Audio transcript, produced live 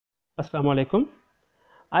আসসালামু আলাইকুম।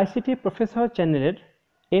 ICT professor চ্যানেলের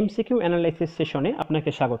এমসিকিউ অ্যানালাইসিস সেশনে আপনাকে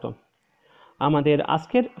স্বাগত। আমাদের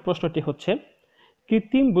আজকের প্রশ্নটি হচ্ছে,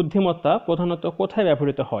 কৃত্রিম বুদ্ধিমত্তা প্রধানত কোথায়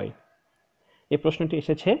ব্যবহৃত হয়? এই প্রশ্নটি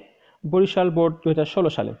এসেছে বরিশাল বোর্ড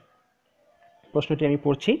 2016 সালে। প্রশ্নটি আমি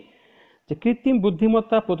পড়ছি যে কৃত্রিম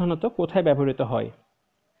বুদ্ধিমত্তা প্রধানত কোথায় ব্যবহৃত হয়?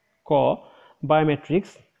 ক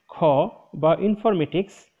বায়োমেট্রিক্স, খ বা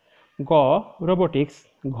ইনফরমেটিক্স, গ রোবোটিক্স,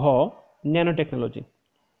 ঘ ন্যানো টেকনোলজি।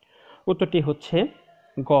 উত্তরটি হচ্ছে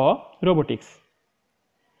গ রোবোটিক্স।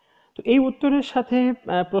 তো এই উত্তরের সাথে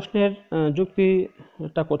প্রশ্নের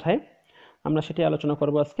যুক্তিটা কোথায়, আমরা সেটি আলোচনা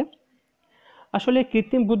করব আজকে। আসলে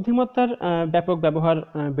কৃত্রিম বুদ্ধিমত্তার ব্যাপক ব্যবহার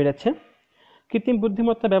বেড়েছে। কৃত্রিম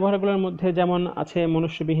বুদ্ধিমত্তা ব্যবহারগুলোর মধ্যে যেমন আছে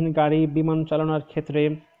মনুষ্যবিহীন গাড়ি, বিমান চালানোর ক্ষেত্রে,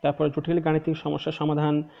 তারপর জটিল গাণিতিক সমস্যা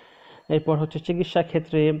সমাধান, এরপর হচ্ছে চিকিৎসা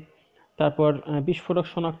ক্ষেত্রে, তারপর বিস্ফোরক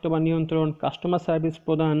শনাক্ত বা নিয়ন্ত্রণ, কাস্টমার সার্ভিস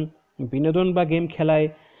প্রদান, বিনোদন বা গেম খেলায়,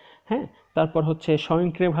 হ্যাঁ, তারপর হচ্ছে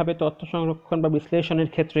স্বয়ংক্রিয়ভাবে তথ্য সংরক্ষণ বা বিশ্লেষণের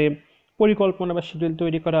ক্ষেত্রে, পরিকল্পনা বা শিডিউল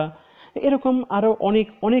তৈরি করা, এরকম আরও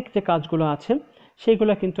অনেক যে কাজগুলো আছে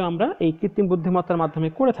সেইগুলো কিন্তু আমরা এই কৃত্রিম বুদ্ধিমত্তার মাধ্যমে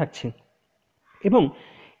করে থাকছি। এবং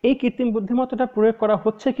এই কৃত্রিম বুদ্ধিমত্তাটা প্রয়োগ করা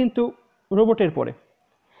হচ্ছে কিন্তু রোবটের পরে,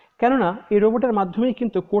 কেননা এই রোবটের মাধ্যমেই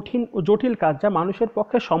কিন্তু কঠিন ও জটিল কাজ, যা মানুষের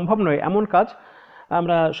পক্ষে সম্ভব নয় এমন কাজ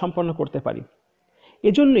আমরা সম্পন্ন করতে পারি।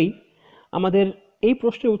 এজন্যই আমাদের এই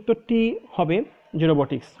প্রশ্নের উত্তরটি হবে যে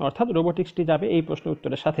রোবোটিক্স, অর্থাৎ রোবোটিক্সটি যাবে এই প্রশ্নের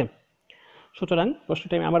উত্তরের সাথে। সুতরাং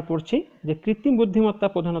প্রশ্নটি আমি আবার পড়ছি যে কৃত্রিম বুদ্ধিমত্তা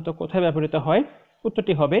প্রধানত কোথায় ব্যবহৃত হয়?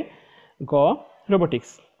 উত্তরটি হবে গ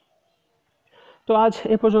রোবোটিক্স। তো আজ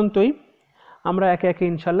এ পর্যন্তই। আমরা একে একে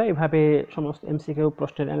ইনশাল্লাহ এভাবে সমস্ত এমসিকিউ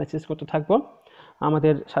প্রশ্নের অ্যানালাইসিস করতে থাকব।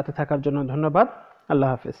 আমাদের সাথে থাকার জন্য ধন্যবাদ। আল্লাহ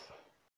হাফেজ।